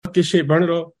Fuck this shit, burn it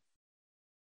up.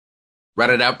 Run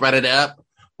it up.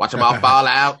 Watch them all fall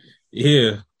out.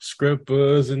 Yeah,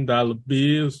 scrippers and dollar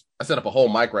bills. I set up a whole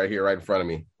mic right here, right in front of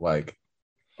me. Like,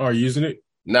 are you using it?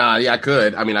 Nah, yeah, I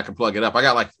could. I mean, I can plug it up. I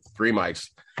got like 3 mics.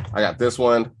 I got this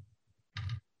one.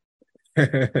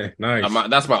 Nice.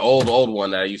 That's my old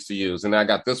one that I used to use. And then I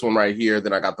got this one right here.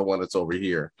 Then I got the one that's over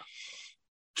here.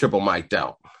 Triple mic'd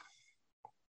out.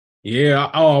 Yeah.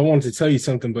 I wanted to tell you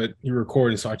something, but you're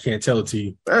recording, so I can't tell it to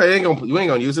you. Hey, you ain't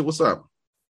gonna use it. What's up?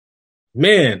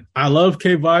 Man, I love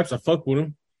K Vibes. I fuck with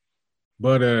him.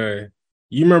 But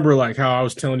you remember like how I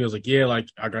was telling you, I was like, yeah, like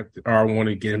I want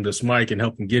to get him this mic and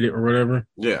help him get it or whatever.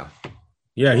 Yeah.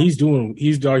 Yeah, he's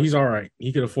all right.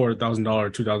 He could afford $1,000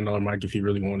 or $2,000 mic if he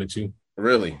really wanted to.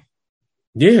 Really?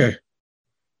 Yeah.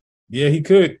 Yeah, he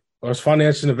could. Or it's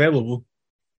financially available.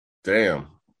 Damn.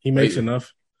 He makes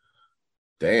enough.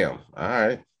 Damn. All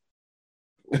right.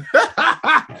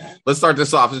 Let's start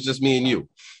this off. It's just me and you.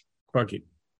 Fuck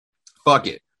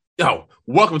it. Yo,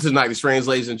 welcome to the Nightly Strange,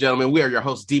 ladies and gentlemen. We are your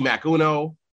hosts, D-Mac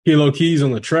Uno. Kilo Keys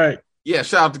on the track. Yeah,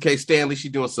 shout out to Kay Stanley.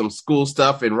 She's doing some school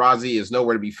stuff, and Rozzy is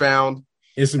nowhere to be found.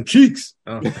 And some cheeks.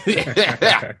 Clap.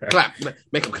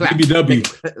 Make them clap.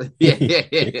 BBW.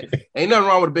 Yeah. Ain't nothing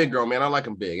wrong with a big girl, man. I like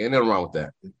them big. Ain't nothing wrong with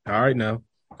that. All right, now.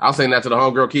 I was saying that to the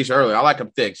homegirl Keisha earlier. I like them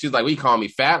thick. She's like, "We call me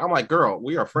fat." I'm like, "Girl,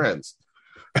 we are friends."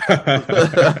 What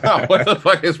the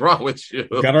fuck is wrong with you?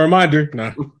 Got a reminder.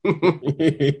 Nah.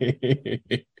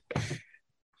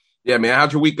 Yeah, man.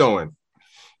 How's your week going?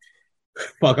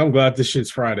 Fuck, I'm glad this shit's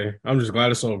Friday. I'm just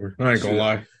glad it's over. I ain't gonna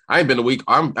lie. I ain't been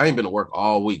to work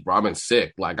all week, bro. I've been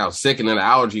sick. Like I was sick, and then the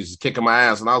allergies is kicking my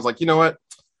ass. And I was like, you know what?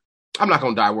 I'm not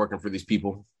gonna die working for these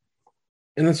people.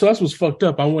 And then so that's what's fucked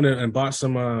up. I went and bought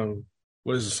some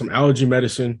some allergy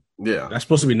medicine. Yeah, that's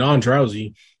supposed to be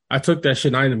non-drowsy. I took that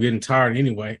shit and I ended up getting tired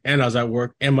anyway. And I was at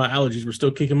work and my allergies were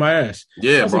still kicking my ass.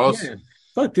 Yeah, bro. Like,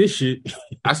 fuck this shit.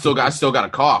 I still got a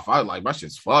cough. I was like, my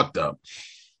shit's fucked up.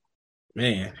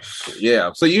 Man.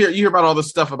 Yeah. So you hear about all this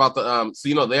stuff about the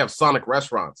so they have Sonic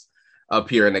restaurants up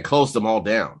here and they closed them all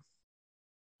down.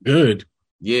 Good.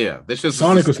 Yeah. This just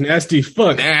Sonic was nasty as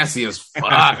fuck. Nasty as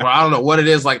fuck, bro. I don't know what it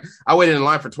is. Like I waited in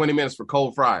line for 20 minutes for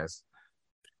cold fries.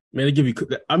 Man, they give you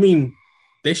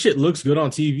that shit looks good on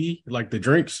TV, like the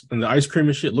drinks and the ice cream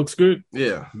and shit looks good.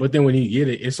 Yeah. But then when you get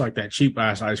it, it's like that cheap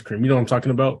ass ice cream. You know what I'm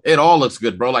talking about? It all looks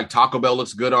good, bro. Like Taco Bell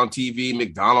looks good on TV.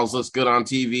 McDonald's looks good on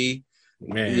TV.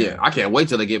 Man. Yeah. I can't wait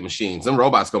till they get machines. Them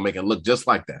robots gonna make it look just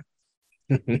like that.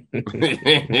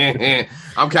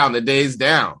 I'm counting the days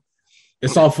down.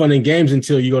 It's all fun and games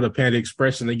until you go to Panda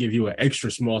Express and they give you an extra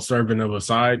small serving of a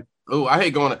side. Oh, I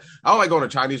don't like going to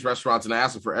Chinese restaurants and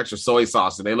asking for extra soy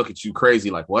sauce and they look at you crazy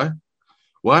like, what?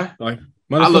 What? Like,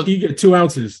 motherfucker, you get 2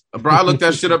 ounces. Bro, I looked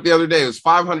that shit up the other day. It was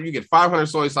 500. You get 500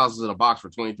 soy sauces in a box for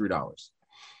 $23.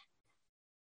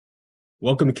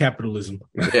 Welcome to capitalism.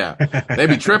 Yeah. They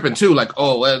be tripping too. Like,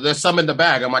 oh, well, there's some in the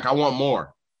bag. I'm like, I want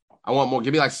more.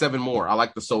 Give me like 7 more. I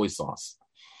like the soy sauce.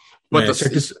 But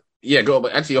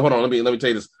But actually, hold on. Let me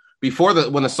tell you this.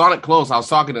 When the Sonic closed, I was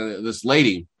talking to this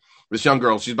lady, this young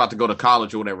girl. She's about to go to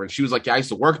college or whatever. And she was like, yeah, I used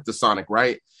to work at the Sonic,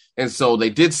 right? And so they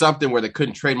did something where they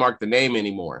couldn't trademark the name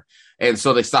anymore. And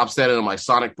so they stopped selling them like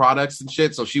Sonic products and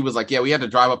shit. So she was like, yeah, we had to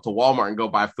drive up to Walmart and go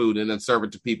buy food and then serve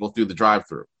it to people through the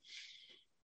drive-thru.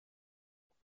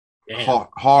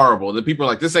 Horrible. The people are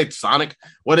like, this ain't Sonic.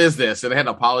 What is this? And they had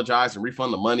to apologize and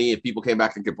refund the money. If people came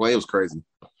back and complained, it was crazy.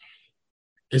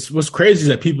 What's crazy is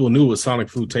that people knew what Sonic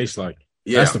food tastes like.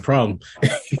 Yeah. That's the problem.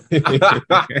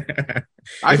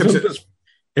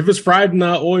 If it's fried in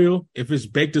oil, if it's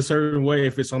baked a certain way,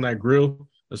 if it's on that grill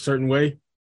a certain way,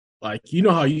 like, you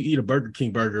know how you eat a Burger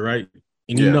King burger, right?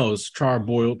 And you know it's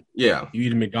char-boiled. Yeah. You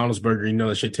eat a McDonald's burger, you know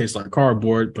that shit tastes like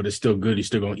cardboard, but it's still good. You're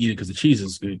still going to eat it because the cheese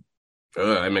is good.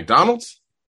 At McDonald's?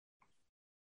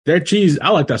 Their cheese, I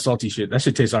like that salty shit. That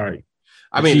shit tastes all right.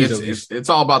 I mean, it's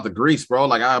all about the grease, bro.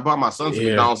 Like, I bought my son some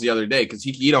McDonald's the other day because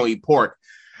he don't eat pork.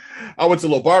 I went to a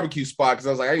little barbecue spot because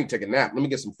I was like, I need to take a nap. Let me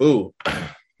get some food.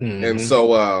 Mm-hmm. And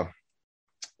so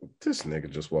this nigga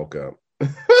just woke up.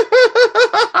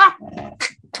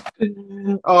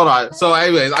 Hold on. So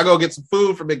anyways, I go get some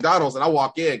food from McDonald's and I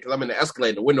walk in because I'm in the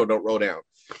escalator. The window don't roll down.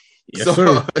 Yes,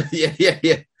 sir.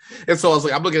 Yeah. And so I was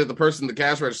like, I'm looking at the person at the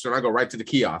cash register and I go right to the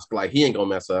kiosk. Like, he ain't gonna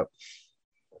mess up.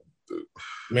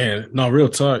 Man, no, real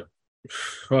talk.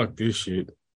 Fuck this shit.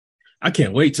 I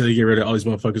can't wait till they get rid of all these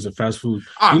motherfuckers at fast food.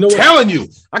 I'm telling you,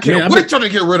 I can't wait till they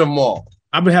get rid of them all.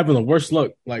 I've been having the worst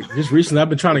luck. Like, just recently, I've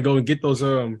been trying to go and get those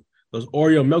Oreo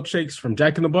milkshakes from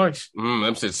Jack in the Box.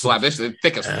 Them shit slap. This shit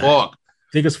thick as fuck.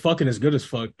 Thick as fuck and as good as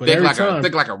fuck. But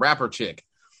thick like a rapper chick.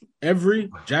 Every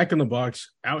Jack in the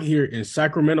Box out here in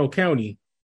Sacramento County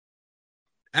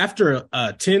after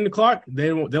 10 o'clock,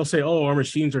 they'll say, "Oh, our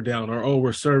machines are down," or "Oh,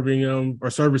 we're serving them, or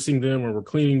servicing them, or we're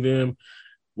cleaning them,"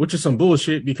 which is some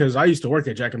bullshit. Because I used to work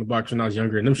at Jack in the Box when I was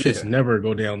younger, and them shits never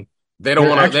go down. They don't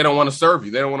want to. They don't want to serve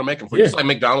you. They don't want to make them for you. It's like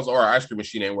McDonald's or our ice cream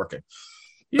machine ain't working.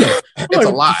 Yeah, it's a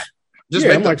lie. Just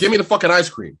give me the fucking ice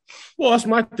cream. Well, that's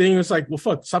my thing. It's like, well,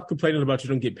 fuck, stop complaining about you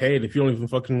don't get paid if you don't even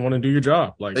fucking want to do your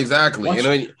job. Like, exactly. You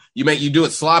know, you do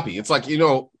it sloppy. It's like, you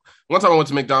know, one time I went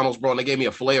to McDonald's, bro, and they gave me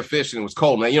a fillet of fish and it was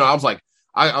cold. Man, you know, I was like,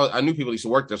 I knew people used to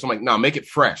work there, so I'm like, no, make it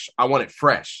fresh. I want it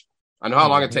fresh. I know how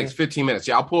long it takes. 15 minutes.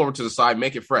 Yeah, I'll pull over to the side,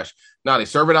 make it fresh. Now they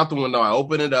serve it out the window. I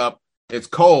open it up. It's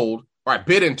cold. Or I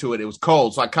bit into it. It was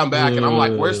cold. So I come back and I'm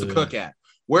like, where's the cook at?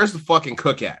 Where's the fucking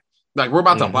cook at? Like, we're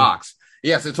about to box.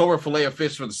 Yes, it's over a fillet of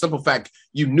fish for the simple fact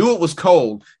you knew it was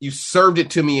cold. You served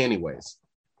it to me anyways.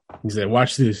 He said,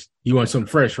 watch this. You want something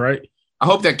fresh, right? I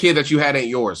hope that kid that you had ain't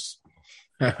yours.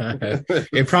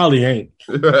 It probably ain't.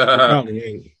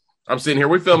 I'm sitting here.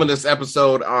 We're filming this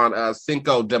episode on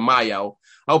Cinco de Mayo.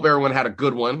 I hope everyone had a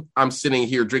good one. I'm sitting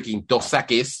here drinking Dos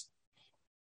Equis.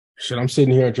 Shit, I'm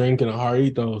sitting here drinking a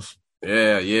Jarritos.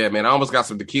 Yeah, man. I almost got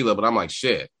some tequila, but I'm like,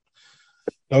 shit.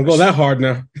 Don't go that hard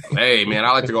now. Hey, man,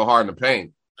 I like to go hard in the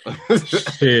paint.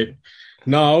 Shit.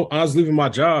 No, I was leaving my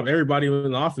job. Everybody was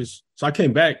in the office. So I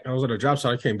came back. I was at a job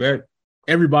site. I came back.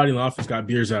 Everybody in the office got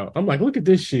beers out. I'm like, look at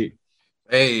this shit.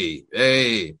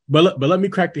 Hey. But let me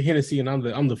crack the Hennessy and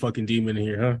I'm the fucking demon in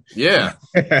here, huh? Yeah.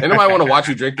 Ain't nobody want to watch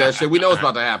you drink that shit. We know it's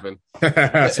about to happen.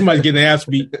 Somebody's getting their ass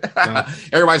beat.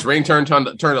 Everybody's ringtone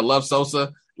turned to Love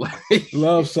Sosa.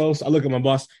 Love Sosa. I look at my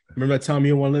boss. Remember that time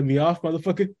you didn't want to let me off,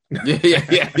 motherfucker?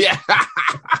 Yeah.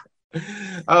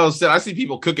 Oh, shit. I see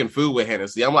people cooking food with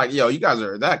Hennessy. I'm like, yo, you guys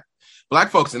are that.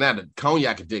 Black folks in that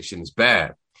cognac addiction is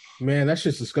bad. Man, that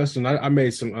shit's disgusting. I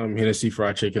made some Hennessy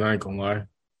fried chicken. I ain't gonna lie.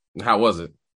 How was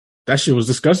it? That shit was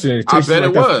disgusting. I bet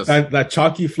it was. That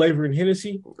chalky flavor in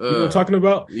Hennessy. You know what I'm talking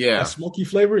about? Yeah. That smoky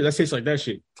flavor. That tastes like that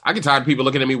shit. I get tired of people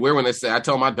looking at me weird when they say, I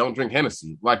tell them I don't drink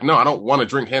Hennessy. Like, no, I don't want to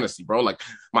drink Hennessy, bro. Like,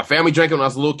 my family drank it when I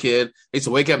was a little kid. They used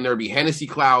to wake up and there would be Hennessy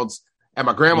clouds at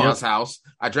my grandma's house.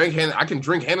 I can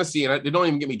drink Hennessy and it don't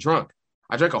even get me drunk.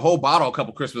 I drank a whole bottle a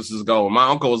couple Christmases ago. And my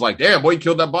uncle was like, damn, boy, you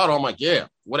killed that bottle. I'm like, yeah.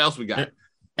 What else we got?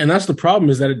 And that's the problem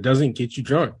is that it doesn't get you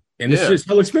drunk. And it's just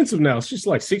hell expensive now. It's just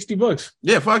like $60.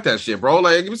 Yeah, fuck that shit, bro.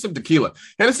 Like, give me some tequila.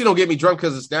 Hennessy don't get me drunk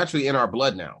because it's naturally in our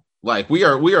blood now. Like, we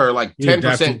are like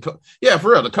 10%. Yeah,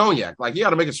 for real, the cognac. Like, you got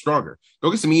to make it stronger.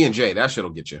 Go get some E&J. That shit'll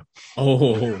get you.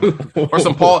 Oh. Or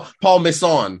some Paul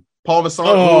Masson. Paul Masson.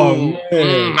 Oh,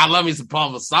 man. I love me some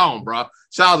Paul Masson, bro.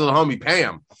 Shout out to the homie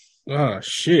Pam. Oh,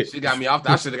 shit. She got me off.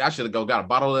 I should have got a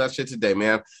bottle of that shit today,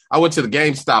 man. I went to the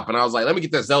GameStop and I was like, let me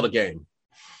get that Zelda game.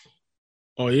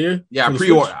 Oh yeah, yeah.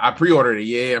 I pre-ordered it.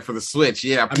 Yeah, for the Switch.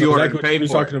 Yeah, I pre-ordered and paid for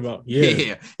talking about.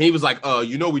 Yeah. He was like,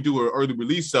 we do an early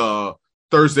release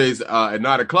Thursdays at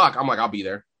 9:00. I'm like, I'll be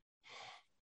there.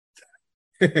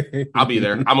 I'll be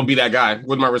there. I'm gonna be that guy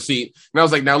with my receipt. And I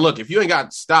was like, now look, if you ain't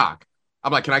got stock,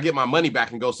 I'm like, can I get my money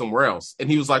back and go somewhere else? And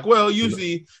he was like, well,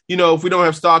 usually, if we don't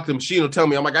have stock, the machine will tell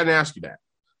me. I'm like, I didn't ask you that.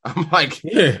 I'm like,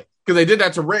 yeah, because they did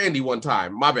that to Randy one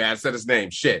time. My bad, I said his name.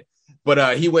 Shit.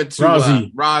 But he went to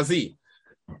Razi.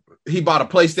 He bought a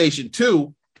PlayStation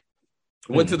 2,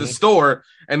 went to the store,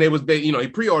 and he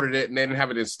pre-ordered it and they didn't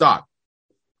have it in stock.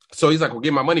 So he's like, well,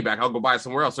 give my money back. I'll go buy it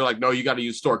somewhere else. They're like, no, you got to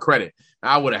use store credit.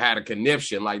 I would have had a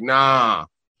conniption. Like, nah,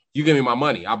 you give me my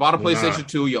money. I bought a PlayStation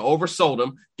 2. You oversold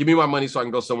them. Give me my money so I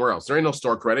can go somewhere else. There ain't no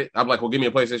store credit. I'm like, well, give me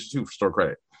a PlayStation 2 for store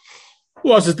credit.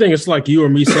 Well, that's the thing. It's like you or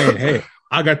me saying, hey,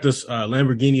 I got this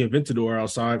Lamborghini Aventador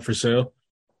outside for sale.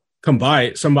 Come buy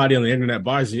it. Somebody on the internet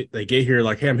buys it. They get here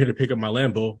like, hey, I'm here to pick up my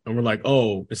Lambo. And we're like,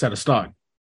 oh, it's out of stock.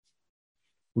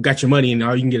 We got your money and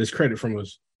now you can get his credit from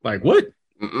us. Like, what?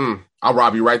 I'll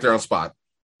rob you right there on spot.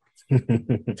 I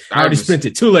already spent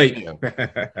it. Too late.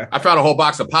 I found a whole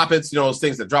box of Pop-Its, those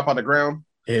things that drop on the ground.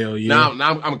 Hell yeah. Now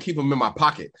I'm going to keep them in my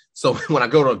pocket. So when I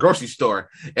go to a grocery store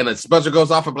and the buzzer goes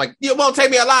off, I'm like, you won't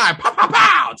take me alive. Pow, pow,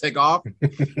 pow. Take off.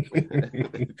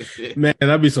 Man,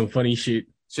 that'd be some funny shit.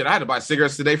 Shit, I had to buy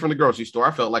cigarettes today from the grocery store.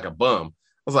 I felt like a bum.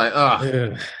 I was like,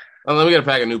 ugh. Let me get a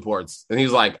pack of Newports. And I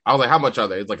was like, how much are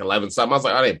they? It's like 11 something. I was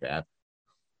like, oh, that ain't bad.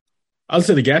 I was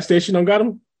at the gas station. Don't got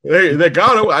them? They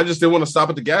got them. I just didn't want to stop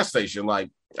at the gas station. Like,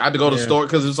 I had to go to the store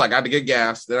because it's like I had to get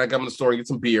gas. Then I come to the store and get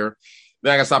some beer.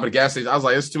 Then I got to stop at the gas station. I was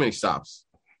like, it's too many stops.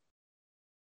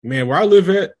 Man, where I live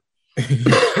at,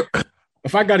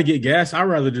 if I got to get gas, I'd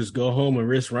rather just go home and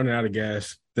risk running out of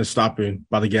gas than stopping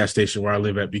by the gas station where I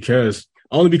live at because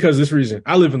this reason.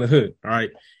 I live in the hood, all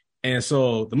right? And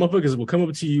so the motherfuckers will come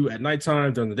up to you at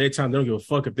nighttime, during the daytime. They don't give a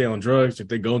fuck if they're on drugs, if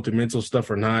they go into mental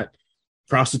stuff or not.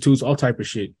 Prostitutes, all type of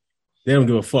shit. They don't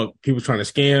give a fuck. People trying to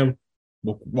scam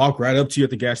will walk right up to you at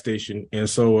the gas station. And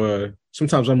so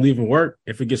sometimes I'm leaving work.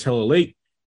 If it gets hella late,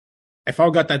 if I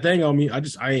got that thing on me,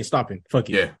 I ain't stopping. Fuck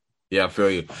it. Yeah. Yeah, I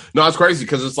feel you. No, it's crazy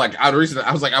because it's like I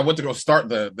went to go start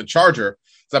the charger.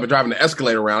 So I've been driving the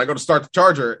escalator around. I go to start the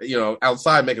charger,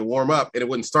 outside, make it warm up, and it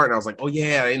wouldn't start. And I was like, oh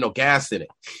yeah, there ain't no gas in it.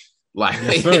 Like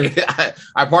yes,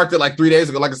 I parked it like 3 days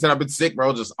ago. Like I said, I've been sick,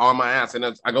 bro, just on my ass. And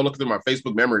I go look through my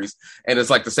Facebook memories, and it's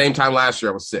like the same time last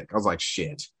year I was sick. I was like,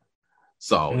 shit.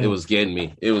 So it was getting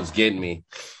me.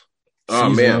 Oh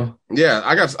man, yeah.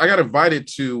 I got invited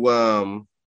to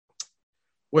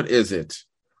what is it?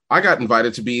 I got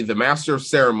invited to be the master of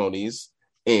ceremonies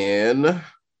in.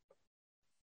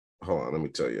 Hold on, let me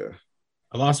tell you.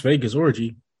 A Las Vegas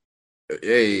orgy.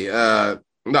 Hey,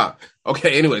 no.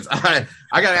 Okay, anyways, I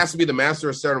got asked to be the master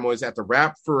of ceremonies at the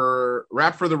Rap for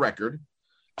the Record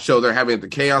show they're having at the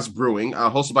Chaos Brewing,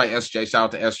 hosted by SJ. Shout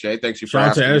out to SJ. Thanks you for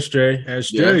asking. Shout out to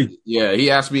SJ. Yeah,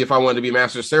 he asked me if I wanted to be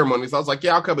master of ceremonies. I was like,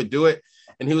 yeah, I'll come and do it.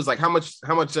 And he was like, how much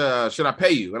should I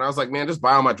pay you? And I was like, man, just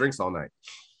buy all my drinks all night.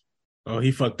 Oh,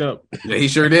 he fucked up. Yeah, he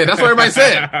sure did. That's what everybody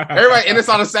said. Everybody, and it's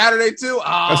on a Saturday too.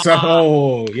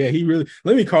 Oh, yeah, he really.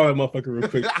 Let me call that motherfucker real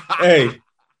quick. Hey,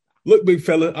 look, big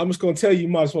fella, I'm just gonna tell you, you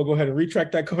might as well go ahead and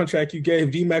retract that contract you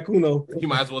gave D Mac Uno. You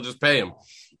might as well just pay him.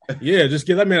 Yeah, just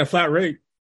give that man a flat rate.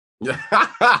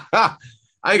 I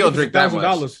ain't gonna drink that much.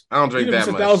 I don't drink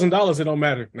that much. $1,000, it don't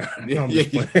matter. I'm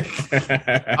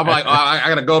like, I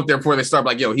gotta go up there before they start.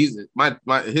 Like, yo, he's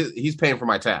paying for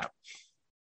my tab.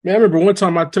 Man, I remember one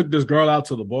time I took this girl out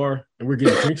to the bar and we're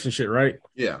getting drinks and shit, right?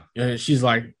 Yeah. And she's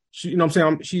like, you know what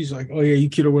I'm saying? She's like, oh, yeah, you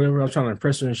cute or whatever. I was trying to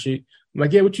impress her and shit. I'm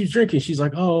like, yeah, what you drinking? She's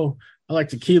like, oh, I like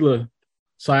tequila.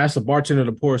 So I asked the bartender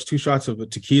to pour us 2 shots of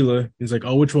tequila. He's like,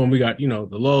 oh, which one? We got, the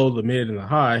low, the mid, and the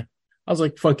high. I was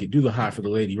like, fuck it, do the high for the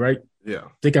lady, right? Yeah.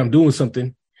 Think I'm doing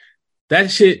something. That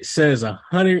shit says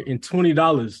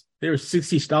 $120. They were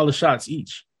 $60 shots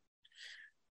each.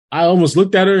 I almost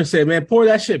looked at her and said, man, pour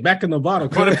that shit back in the bottle.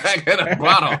 Put it back in the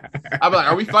bottle. I'm like,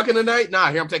 are we fucking tonight?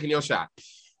 Nah, here, I'm taking your shot.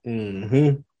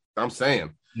 Mm-hmm. I'm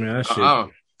saying. Man, that shit.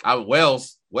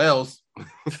 Wells.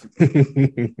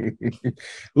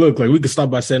 Look, like we could stop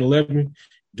by 7-Eleven,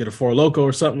 get a Four Loko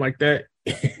or something like that.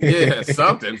 Yeah,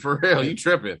 something. For real. You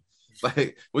tripping.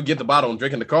 Like, we get the bottle and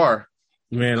drink in the car.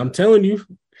 Man, I'm telling you.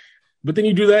 But then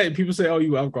you do that and people say, oh,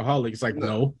 you alcoholic. It's like,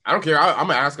 no. I don't care. I'm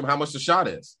going to ask them how much the shot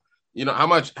is. How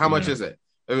much is it?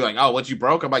 They're like, oh, what, you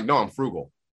broke? I'm like, no, I'm frugal.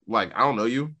 Like, I don't know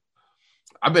you.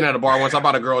 I've been at a bar once. I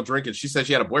bought a girl a drink and she said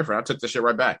she had a boyfriend. I took the shit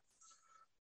right back.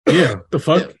 Yeah, the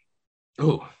fuck? Yeah.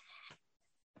 Ooh.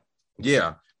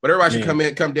 Yeah. But everybody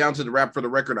should come down to the Rap for the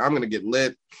Record. I'm going to get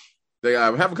lit. They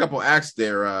have a couple acts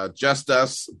there. Just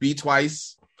Us, Be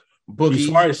Twice,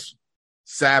 Boogie,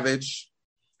 Savage,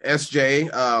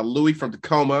 SJ, Louis from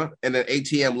Tacoma, and then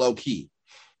ATM Low Key.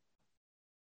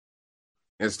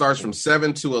 It starts from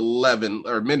 7 to 11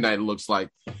 or midnight, it looks like.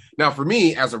 Now, for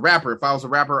me, as a rapper, if I was a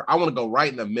rapper, I want to go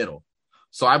right in the middle.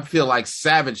 So I feel like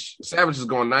Savage is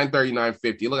going 9:30,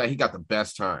 9:50. Look like he got the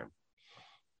best time.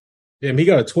 Damn, he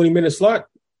got a 20-minute slot?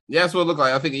 Yeah, that's what it looked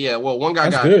like. I think, yeah. Well, one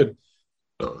guy that's good.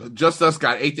 Just Us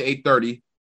got 8 to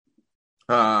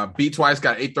 8:30. Beat Twice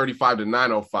got 8:35 to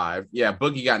 9:05. Yeah,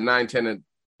 Boogie got 9:10 and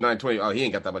 9:20. Oh, he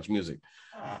ain't got that much music.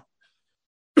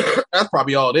 That's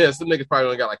probably all it is. Some niggas probably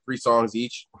only got like 3 songs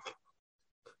each.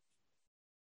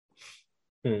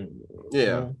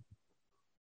 Yeah.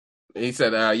 He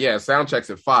said, sound check's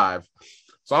at 5.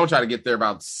 So I'm going to try to get there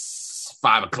about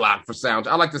 5 o'clock for sound.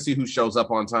 I like to see who shows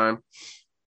up on time.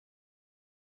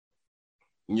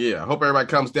 Yeah, hope everybody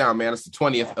comes down, man. It's the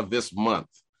 20th of this month.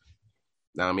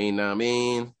 I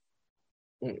mean.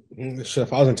 Shit,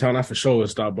 if I was in town, I for sure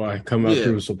would stop by, come out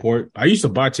through support. I used to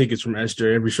buy tickets from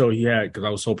SJ every show he had because I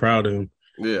was so proud of him.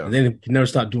 Yeah. And then he never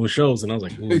stopped doing shows, and I was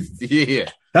like,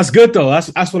 yeah. That's good, though.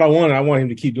 That's what I wanted. I want him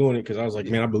to keep doing it because I was like,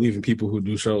 man, I believe in people who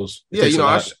do shows.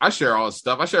 Yeah, I share all this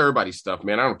stuff. I share everybody's stuff,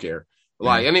 man. I don't care.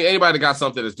 Like, anybody that got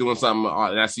something that's doing something,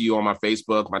 and I see you on my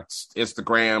Facebook, my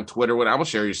Instagram, Twitter, whatever, I'm going to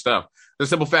share your stuff. The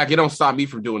simple fact, it don't stop me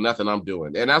from doing nothing I'm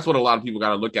doing. And that's what a lot of people got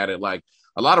to look at it like.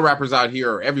 A lot of rappers out here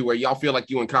are everywhere. Y'all feel like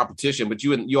you in competition, but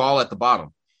you all at the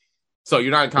bottom. So you're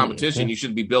not in competition. You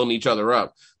should be building each other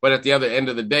up. But at the other end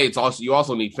of the day, you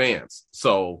also need fans.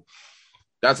 So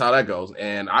that's how that goes.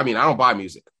 And I mean, I don't buy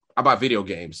music. I buy video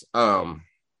games. Man,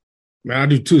 I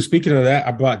do too. Speaking of that,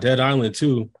 I bought Dead Island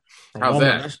too. How's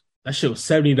that? That shit was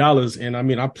 $70. And I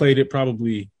mean, I played it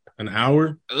probably an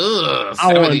hour. Ugh,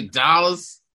 $70?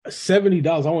 $70.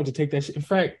 I wanted to take that shit. In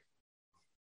fact,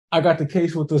 I got the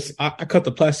case with this. I cut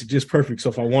the plastic just perfect. So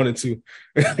if I wanted to,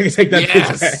 I can take that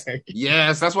bitch back.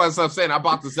 Yes, that's what I'm saying. I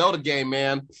bought the Zelda game,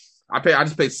 man. I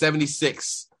just paid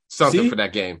 76 something for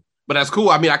that game. But that's cool.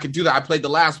 I mean, I could do that. I played the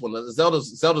last one.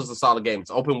 Zelda's a solid game.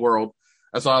 It's open world.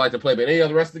 That's all I like to play. But any of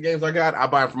the rest of the games I got, I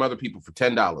buy them from other people for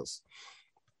 $10.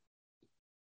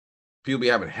 People be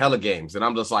having hella games, and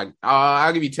I'm just like,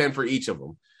 I'll give you 10 for each of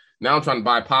them. Now I'm trying to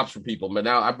buy pops for people, but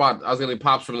now I was getting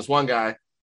pops from this one guy,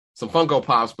 some Funko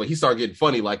Pops, but he started getting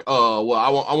funny, like, well,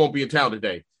 I won't be in town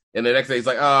today. And the next day he's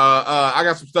like, I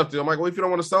got some stuff to do. I'm like, well, if you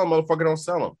don't want to sell them, motherfucker, don't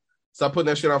sell them. Stop putting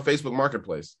that shit on Facebook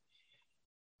Marketplace.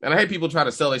 And I hate people try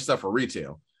to sell their stuff for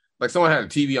retail. Like someone had a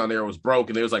TV on there, it was broke,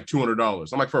 and it was like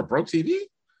 $200. I'm like, for a broke TV?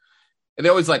 And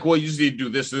they're always like, well, you just need to do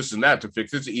this, and that to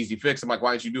fix it. It's an easy fix. I'm like,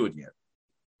 why didn't you do it yet?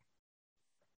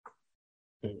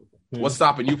 Mm-hmm. What's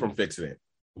stopping you from fixing it?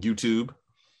 YouTube?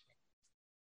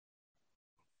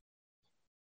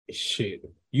 Shit.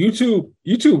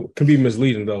 YouTube can be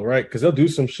misleading though, right? Because they'll do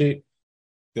some shit.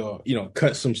 They'll,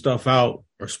 cut some stuff out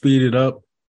or speed it up.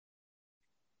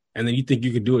 And then you think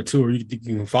you can do it too, or you think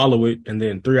you can follow it, and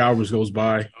then 3 hours goes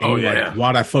by. And you're like,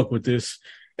 why'd I fuck with this?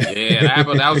 Yeah,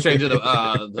 that was changing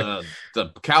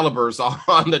the calibers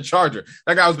on the charger.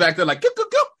 That guy was back there like, go.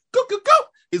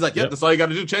 He's like, yep, that's all you got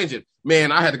to do, change it.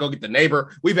 Man, I had to go get the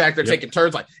neighbor. We back there taking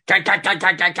turns like,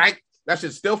 kite. That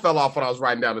shit still fell off when I was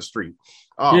riding down the street.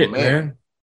 Oh, man.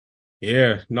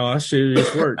 Yeah, no, that shit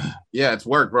is work. Yeah, it's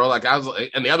work, bro. Like,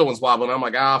 and the other one's wobbling. I'm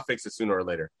like, I'll fix it sooner or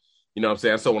later. You know what I'm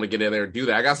saying? I still want to get in there and do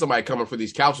that. I got somebody coming for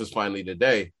these couches finally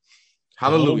today.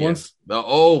 Hallelujah. The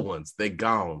old ones, they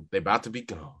gone. They about to be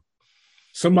gone.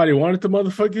 Somebody wanted the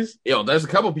motherfuckers? Yo, there's a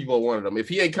couple people who wanted them. If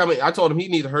he ain't coming, I told him he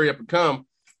needs to hurry up and come.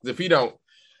 If he don't,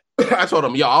 I told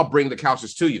him, I'll bring the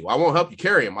couches to you. I won't help you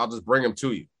carry them. I'll just bring them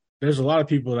to you. There's a lot of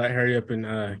people that hurry up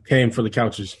and came for the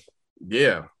couches.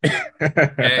 Yeah.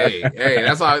 hey,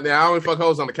 that's all. I only fuck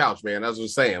hoes on the couch, man. That's what I'm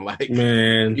saying. Like,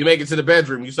 man, you make it to the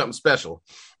bedroom, you something special.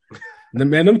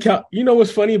 Man, you know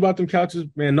what's funny about them couches,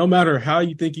 man? No matter how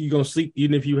you think you're gonna sleep,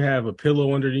 even if you have a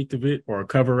pillow underneath of it or a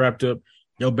cover wrapped up,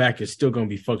 your back is still gonna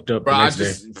be fucked up. Bro,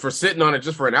 for sitting on it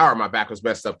just for an hour, my back was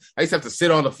messed up. I used to have to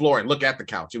sit on the floor and look at the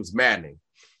couch. It was maddening.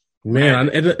 Man,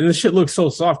 and the shit looks so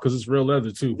soft because it's real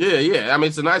leather too. Yeah. I mean,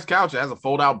 it's a nice couch. It has a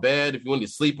fold-out bed. If you want to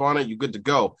sleep on it, you're good to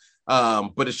go.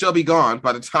 But it shall be gone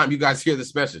by the time you guys hear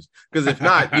this message. Because if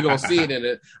not, you're gonna see it in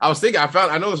it. I was thinking,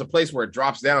 I know there's a place where it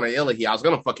drops down in Illinois. I was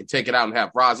gonna fucking take it out and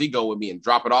have Rozzy go with me and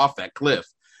drop it off that cliff.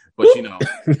 But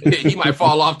he might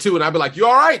fall off too, and I'd be like, "You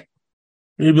all right?"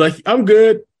 You'd be like, "I'm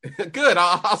good." Good.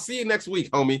 I'll see you next week,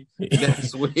 homie.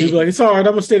 Next week. You'd be like, "It's all right. I'm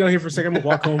gonna stay down here for a second. I'm gonna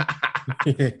walk home."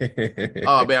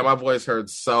 Oh man, my voice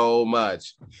hurts so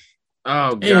much.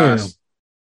 Oh gosh,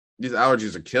 these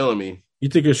allergies are killing me. You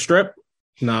think it's strep?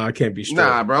 Nah, I can't be strep.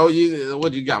 Nah, bro.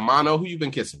 You got mono? Who you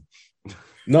been kissing?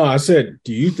 No, I said,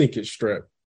 do you think it's strep?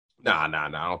 Nah. I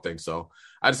don't think so.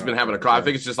 I just been having a cough. I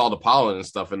think it's just all the pollen and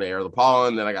stuff in the air. The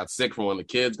pollen. Then I got sick from one of the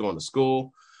kids going to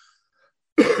school.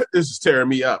 This is tearing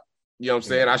me up. You know what I'm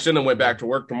saying? I shouldn't have went back to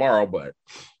work tomorrow, but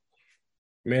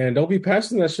man, don't be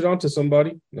passing that shit on to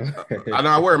somebody. I know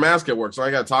I wear a mask at work, so I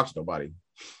ain't got to talk to nobody.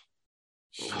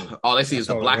 All they see is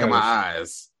the black of my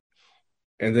eyes.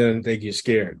 And then they get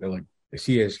scared. They're like, is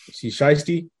she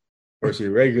shiesty or is she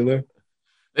regular?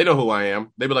 They know who I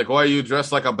am. They be like, why are you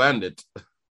dressed like a bandit?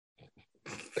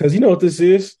 Because you know what this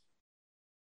is?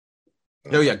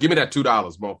 Hell yeah, give me that $2,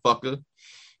 motherfucker.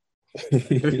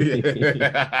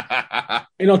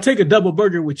 Take a double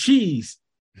burger with cheese.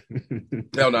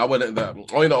 Hell no, I wouldn't.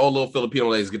 Only the old little Filipino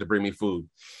ladies get to bring me food.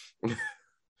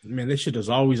 Man, this shit is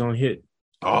always on hit.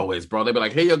 Always, bro. They be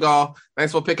like, hey, yo, girl,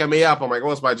 thanks for picking me up. I'm like,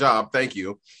 oh, it's my job. Thank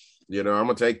you. I'm going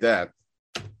to take that.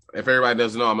 If everybody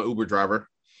doesn't know, I'm an Uber driver.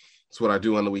 That's what I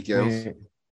do on the weekends.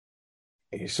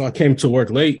 So I came to work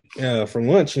late for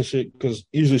lunch and shit, because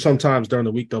usually sometimes during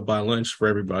the week they'll buy lunch for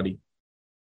everybody.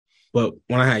 But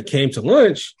when I came to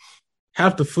lunch,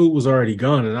 half the food was already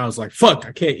gone, and I was like, fuck,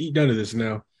 I can't eat none of this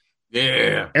now.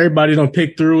 Yeah. Everybody don't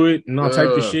pick through it and all type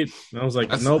of shit. And I was like,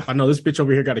 nope, I know this bitch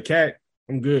over here got a cat.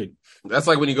 I'm good. That's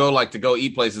like when you go to go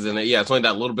eat places and it's only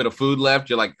that little bit of food left.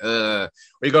 You're like, or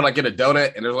you go get a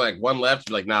donut and there's like one left.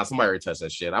 You're like, nah, somebody already touched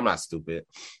that shit. I'm not stupid.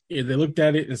 Yeah, they looked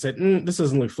at it and said, this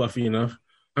doesn't look fluffy enough.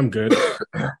 I'm good.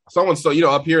 Someone,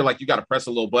 up here, like you got to press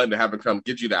a little button to have it come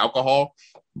get you the alcohol.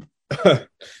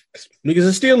 Niggas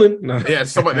are stealing. No. Yeah,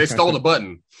 they stole the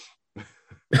button.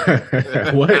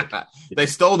 What? They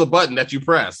stole the button that you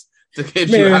press.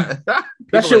 Man,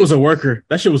 that shit was a worker.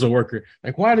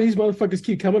 Like, why do these motherfuckers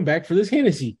keep coming back for this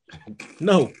Hennessy?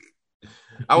 No.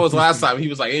 I was last time. He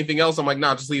was like, anything else? I'm like,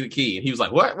 no, just leave the key. And he was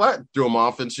like, what? Threw him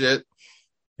off and shit.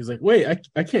 He's like, wait,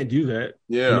 I can't do that.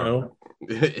 Yeah.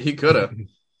 He could have.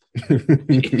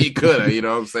 He could have, you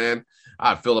know what I'm saying?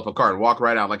 I'd fill up a car and walk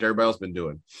right out like everybody else been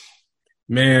doing.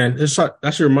 Man,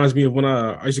 that shit reminds me of when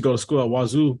I used to go to school at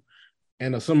Wazoo,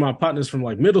 and some of my partners from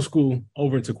like middle school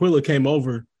over in Tequila came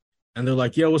over, and they're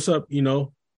like, "Yo, what's up?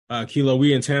 Kilo,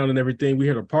 we in town and everything. We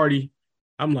had a party."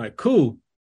 I'm like, "Cool."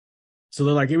 So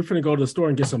they're like, "Hey, we're finna go to the store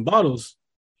and get some bottles."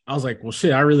 I was like, "Well,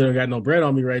 shit, I really don't got no bread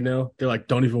on me right now." They're like,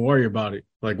 "Don't even worry about it.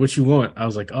 Like, what you want?" I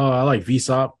was like, "Oh, I like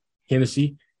VSOP,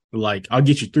 Hennessy. Like, I'll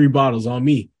get you 3 bottles on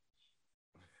me."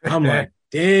 I'm like,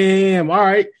 "Damn, all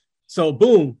right." So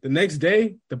boom, the next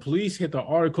day, the police hit the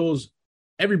articles.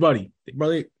 Everybody,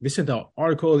 bro, they sent out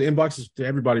articles, inboxes to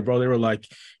everybody, bro. They were like,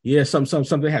 "Yeah,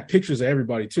 something." They had pictures of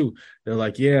everybody too. They're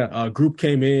like, "Yeah, a group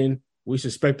came in. We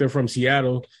suspect they're from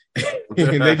Seattle,"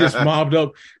 and they just mobbed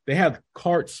up. They had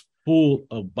carts full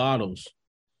of bottles,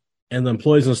 and the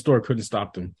employees in the store couldn't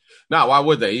stop them. No, why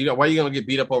would they? Why are you gonna get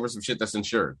beat up over some shit that's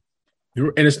insured?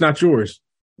 And it's not yours.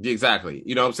 Exactly.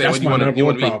 You know what I'm saying? That's when you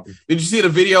want to be. Did you see the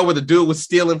video where the dude was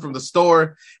stealing from the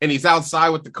store and he's outside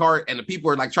with the cart and the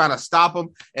people are like trying to stop him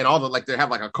and all the like they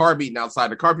have like a car meeting outside.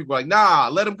 The car people are like, "Nah,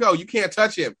 let him go. You can't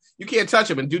touch him. You can't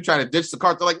touch him." And dude trying to ditch the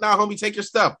cart. They're like, "Nah, homie, take your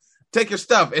stuff. Take your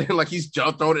stuff." And like he's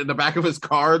throwing it in the back of his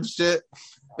car and shit.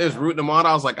 They was rooting him on.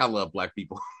 I was like, I love black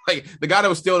people. Like the guy that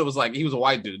was stealing it was like he was a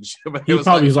white dude. But he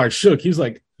probably was like shook. He was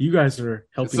like, "You guys are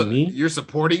helping me. You're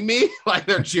supporting me." Like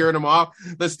they're cheering him off.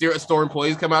 The store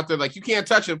employees come out there like, "You can't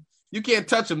touch him. You can't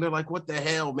touch him." They're like, "What the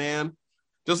hell, man?"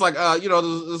 Just like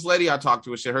this lady I talked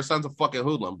to and shit. Her son's a fucking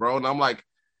hoodlum, bro. And I'm like,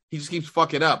 he just keeps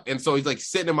fucking up. And so he's like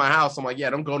sitting in my house. I'm like, "Yeah,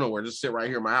 don't go nowhere. Just sit right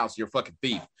here in my house. You're a fucking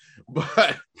thief."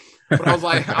 But I was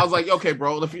like, okay,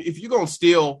 bro, if you're gonna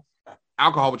steal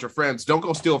alcohol with your friends, don't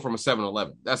go steal from a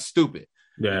 7-Eleven. That's stupid.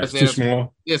 Yeah, it's too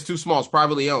small. Yeah, it's too small. It's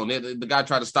privately owned. The guy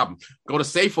tried to stop him. Go to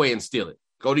Safeway and steal it.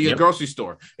 Go to your grocery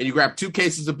store and you grab 2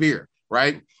 cases of beer,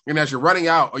 right? And as you're running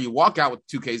out or you walk out with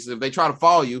 2 cases, if they try to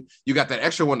follow you, you got that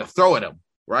extra one to throw at them,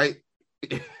 right?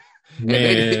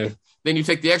 Man. Then you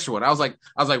take the extra one. I was like,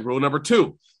 rule number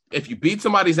 2: if you beat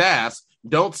somebody's ass,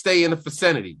 don't stay in the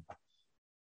vicinity.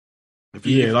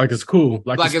 Like it's cool.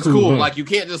 Like it's cool. Huh? Like you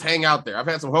can't just hang out there. I've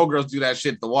had some homegirls do that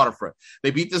shit at the waterfront.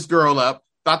 They beat this girl up,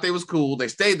 thought they was cool. They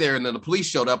stayed there, and then the police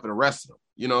showed up and arrested them.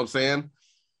 You know what I'm saying?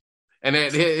 And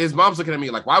then his mom's looking at me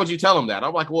like, "Why would you tell him that?"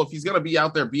 I'm like, "Well, if he's gonna be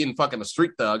out there being fucking a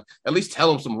street thug, at least tell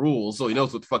him some rules so he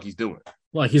knows what the fuck he's doing."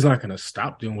 Like he's not gonna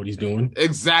stop doing what he's doing.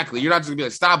 Exactly. You're not just gonna be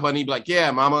like, "Stop, honey." Be like,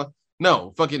 "Yeah, mama."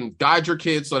 No, fucking guide your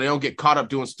kids so they don't get caught up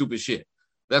doing stupid shit.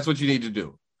 That's what you need to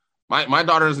do. My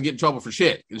daughter doesn't get in trouble for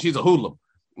shit, and she's a hoodlum.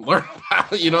 Learn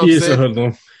about, you know what I'm saying? A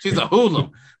hoodlum. She's a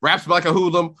hoodlum. Raps like a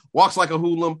hoodlum, walks like a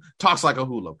hoodlum, talks like a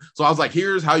hoodlum. So I was like,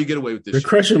 here's how you get away with this. You're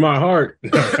crushing my heart.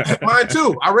 Mine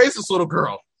too. I raised this little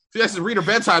girl. She has to read her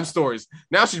bedtime stories.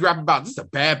 Now she's rapping about this is a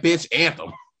bad bitch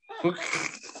anthem.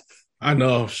 I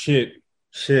know. Shit,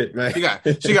 man.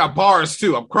 She got bars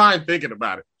too. I'm crying thinking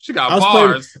about it. She got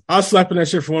bars. I was slapping that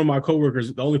shit for one of my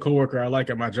coworkers. The only coworker I like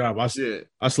at my job.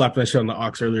 I slapped that shit on the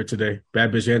aux earlier today.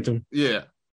 Bad bitch anthem. Yeah.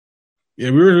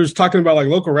 Yeah, we were just talking about like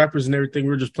local rappers and everything.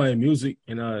 We were just playing music,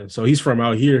 and so he's from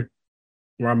out here,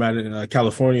 where I'm at in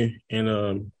California, and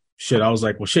I was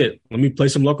like, well, shit, let me play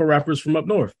some local rappers from up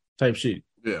north, type shit.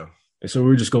 Yeah. And so we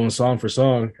were just going song for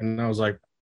song, and I was like,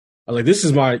 this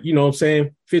is my, you know what I'm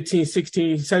saying, 15,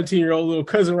 16, 17-year-old little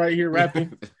cousin right here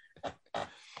rapping.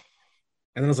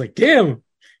 And then I was like, damn,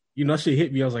 that shit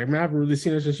hit me. I was like, man, I haven't really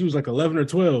seen her since she was like 11 or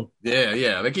 12.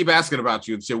 Yeah. They keep asking about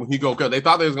you and shit when you go. They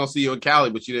thought they was gonna see you in Cali,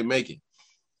 but you didn't make it.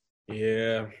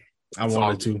 Yeah, I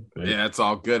wanted to. Yeah, it's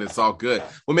all good. It's all good.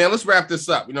 Well, man, let's wrap this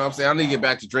up. You know what I'm saying? I need to get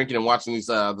back to drinking and watching these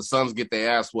the Suns get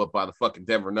their ass whooped by the fucking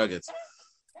Denver Nuggets.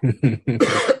 You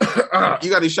got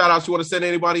any shout outs you want to send to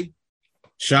anybody?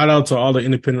 Shout out to all the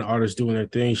independent artists doing their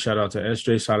thing. Shout out to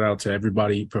SJ. Shout out to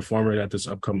everybody performing at this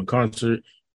upcoming concert.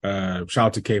 Shout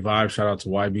out to K Vibe. Shout out to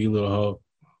YB Lil Ho.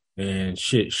 And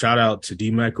shit, shout out to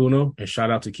D Mac Uno and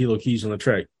shout out to Kilo Keys on the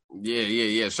track.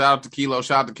 Yeah. Shout out to Kilo.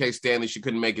 Shout out to K Stanley. She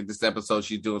couldn't make it this episode.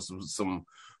 She's doing some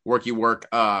worky work.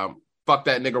 Fuck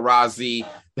that nigga Rozzy.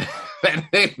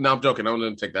 No, I'm joking. I'm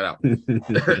gonna take that out.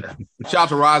 Shout out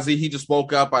to Rozzy. He just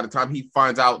woke up. By the time he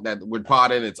finds out that we're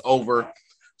potting, it's over.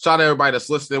 Shout out to everybody that's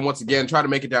listening. Once again, try to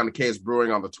make it down to KS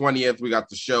Brewing on the 20th. We got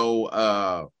the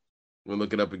show. We'll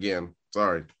look it up again.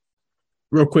 Sorry.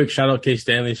 Real quick, shout out K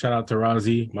Stanley. Shout out to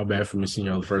Rozzy. My bad for missing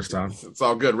y'all the first time. It's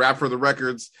all good. Rap for the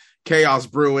Records. Chaos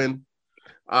Brewing.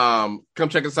 Come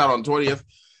check us out on the 20th.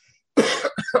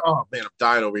 Oh, man, I'm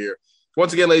dying over here.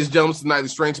 Once again, ladies and gentlemen, it's the Nightly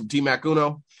Strains from T Mac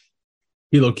Uno.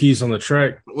 Kilo Keys on the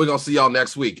track. We're going to see y'all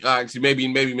next week. Actually,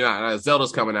 maybe not.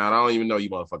 Zelda's coming out. I don't even know you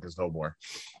motherfuckers no more.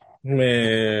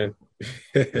 Man.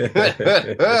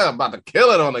 I'm about to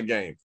kill it on the game.